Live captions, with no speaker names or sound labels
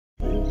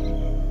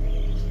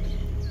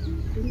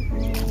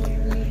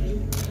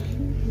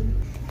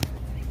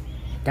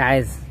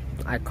Guys,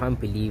 I can't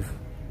believe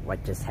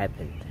what just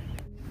happened.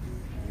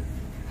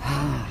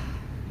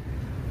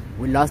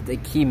 We lost a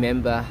key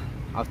member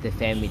of the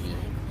family,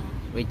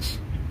 which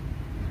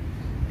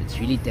it's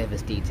really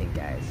devastating,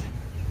 guys.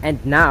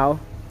 And now,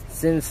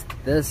 since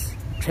this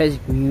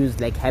tragic news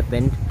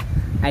happened,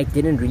 I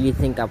didn't really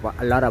think a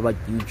lot about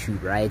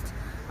YouTube, right?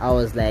 I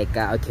was like,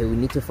 okay, we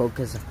need to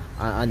focus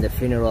on the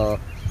funeral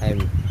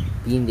and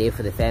being there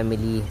for the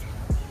family.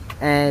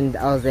 And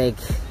I was like,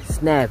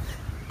 snap,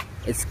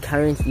 it's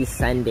currently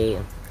Sunday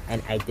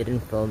and I didn't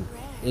film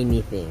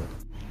anything.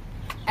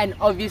 And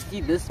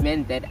obviously this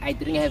meant that I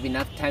didn't have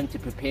enough time to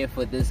prepare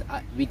for this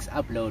week's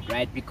upload,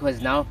 right?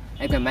 Because now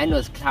my mind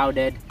was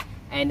clouded,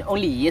 and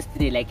only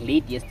yesterday,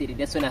 late yesterday,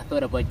 that's when I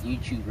thought about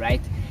YouTube,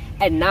 right?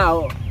 And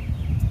now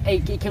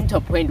it came to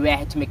a point where I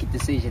had to make a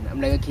decision.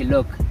 I'm like, okay,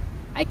 look,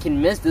 I can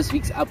miss this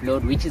week's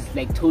upload, which is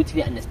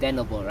totally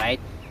understandable, right?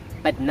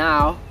 But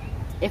now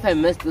if I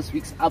miss this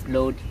week's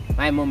upload,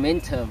 my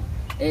momentum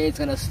is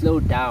gonna slow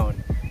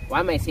down. Why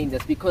am I saying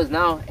this? Because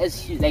now,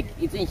 as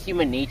it's in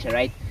human nature,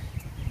 right,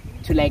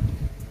 to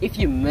if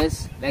you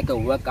miss a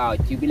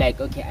workout, you'll be like,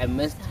 okay, I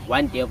missed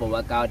one day of a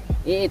workout,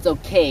 it's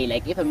okay.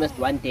 If I missed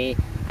one day,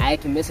 I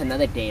can miss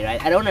another day,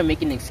 right? I don't want to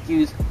make an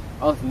excuse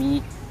of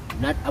me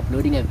not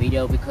uploading a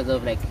video because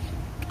of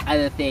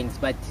other things.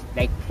 But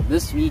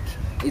this week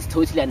is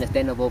totally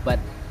understandable. But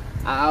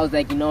I was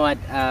like, you know what,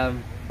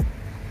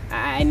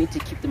 I need to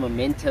keep the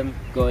momentum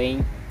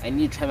going. I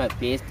need to try my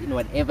best in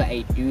whatever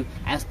I do.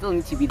 I still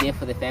need to be there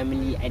for the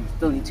family and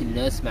still need to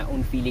nurse my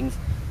own feelings,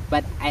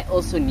 but I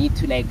also need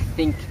to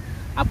think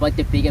about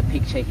the bigger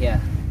picture here.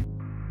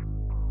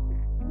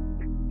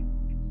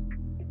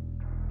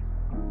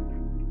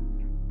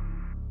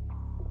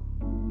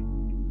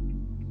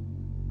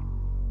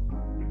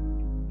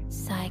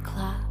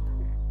 Cyclops.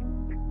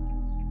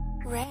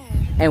 Red.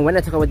 And when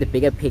I talk about the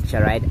bigger picture,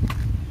 right,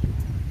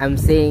 I'm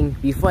saying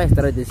before I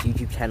started this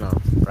YouTube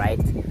channel, right,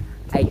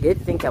 I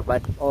did think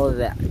about all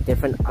the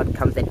different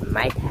outcomes that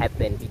might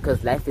happen,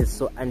 because life is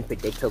so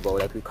unpredictable.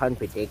 We can't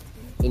predict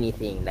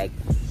anything.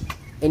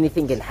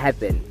 Anything can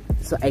happen.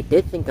 So I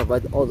did think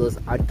about all those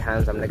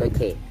outcomes. I'm like,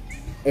 okay,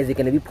 is it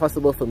gonna be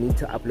possible for me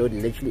to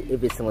upload literally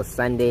every single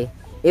Sunday,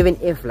 even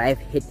if life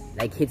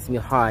hits me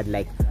hard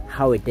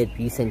how it did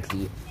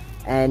recently?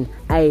 And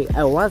I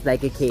was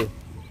like, okay,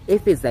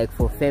 if it's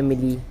for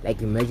family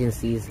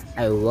emergencies,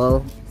 I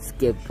will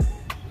skip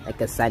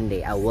a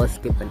Sunday, I will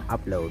skip an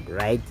upload,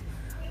 right?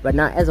 But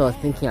now as I was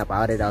thinking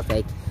about it, I was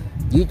like,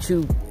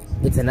 YouTube,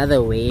 it's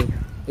another way.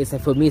 It's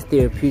for me, it's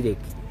therapeutic.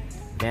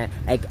 Yeah,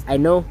 I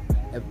know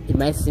it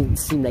might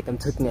seem like I'm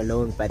talking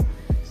alone, but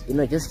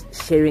just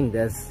sharing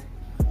this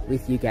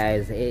with you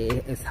guys,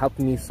 it's helped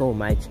me so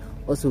much.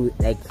 Also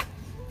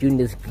during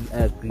these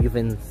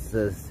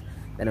grievances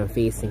that I'm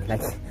facing, I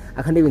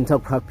can't even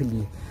talk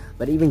properly,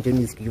 but even during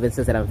these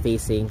grievances that I'm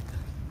facing,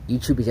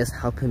 YouTube is just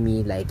helping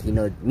me.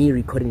 Me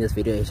recording this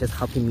video is just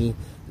helping me,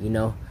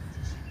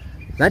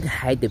 not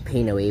hide the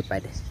pain away,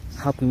 but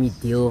helping me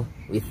deal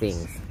with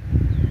things.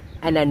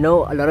 And I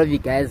know a lot of you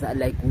guys are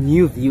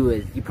new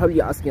viewers. You're probably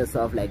asking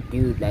yourself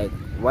dude,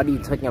 what are you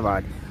talking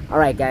about?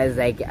 Alright guys,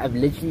 I've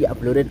literally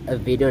uploaded a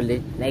video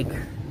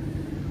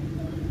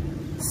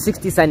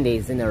 60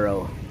 Sundays in a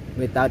row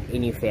without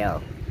any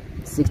fail.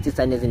 60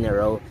 Sundays in a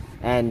row,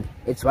 and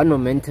it's one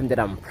momentum that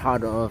I'm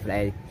proud of.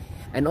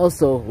 And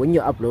also when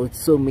you upload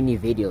so many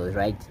videos,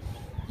 right,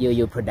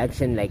 your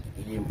production it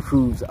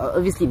improves.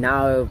 Obviously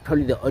now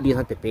probably the audio is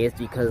not the best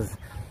because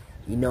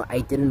I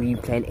didn't really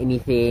plan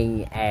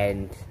anything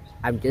and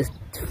I'm just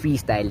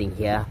freestyling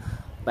here.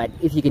 But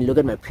if you can look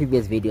at my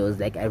previous videos,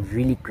 I've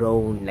really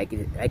grown.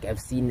 I've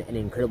seen an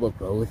incredible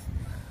growth.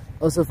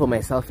 Also for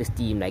my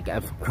self-esteem,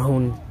 I've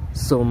grown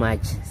so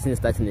much since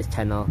starting this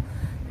channel,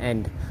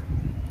 and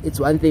it's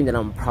one thing that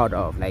I'm proud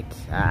of.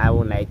 I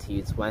won't lie to you,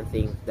 it's one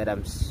thing that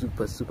I'm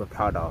super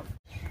proud of.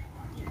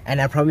 And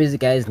I promise you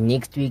guys,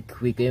 next week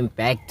we're going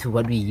back to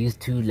what we used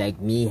to,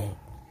 me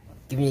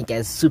giving you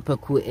guys super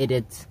cool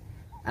edits.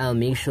 I'll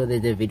make sure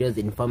that the video is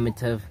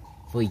informative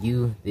for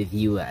you, the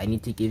viewer. I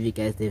need to give you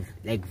guys the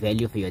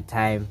value for your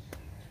time.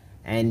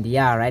 And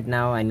yeah, right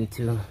now I need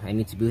to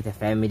be with the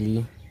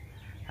family.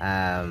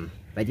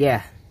 But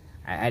yeah,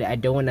 I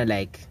don't want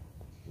to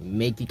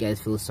make you guys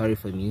feel sorry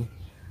for me.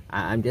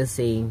 I'm just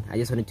saying, I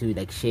just wanted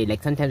to share.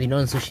 Sometimes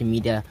on social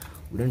media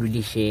we don't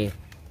really share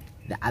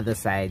the other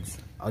sides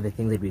of the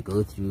things that we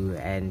go through,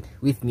 and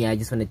with me I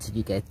just want to take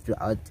you guys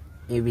throughout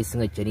every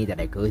single journey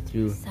that I go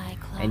through.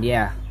 Cyclops. And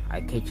yeah,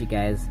 I'll catch you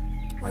guys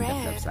on the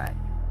flip side.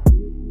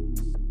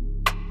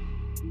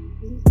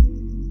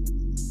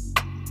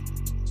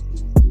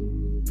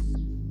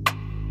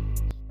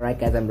 Alright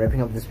guys, I'm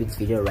wrapping up this week's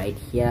video right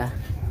here.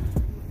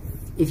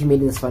 If you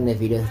made this fun in the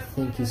video,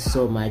 thank you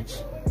so much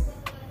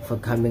for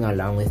coming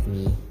along with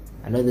me.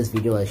 I know this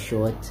video was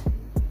short,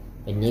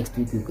 but next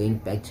week we're going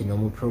back to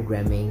normal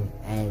programming.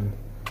 And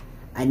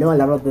I know a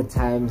lot of the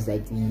times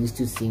we used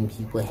to seeing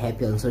people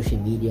happy on social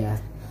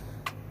media,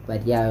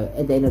 but yeah,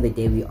 at the end of the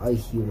day we are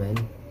human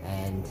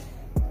and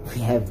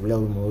we have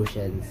real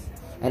emotions.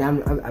 And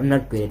I'm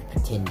not good at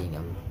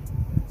pretending.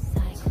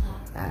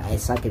 I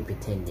suck at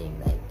pretending,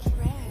 like,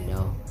 you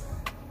know.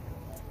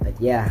 But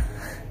yeah.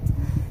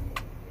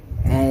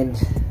 And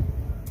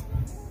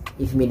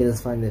if you made it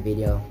this far in the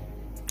video,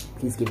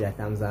 please give it a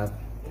thumbs up.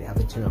 Help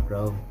the channel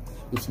grow.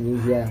 If you're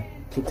new here,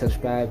 click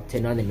subscribe,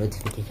 turn on the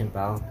notification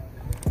bell,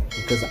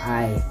 because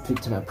I keep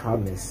to my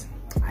promise.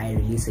 I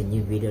release a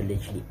new video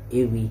literally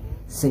every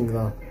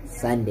single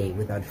Sunday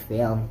without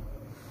fail,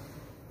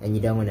 and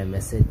you don't want to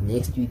miss it.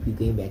 Next week we're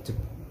going back to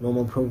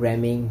normal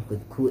programming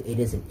with cool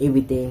edits and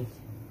everything,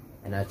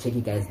 and I'll check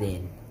you guys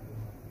then.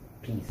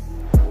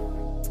 Peace.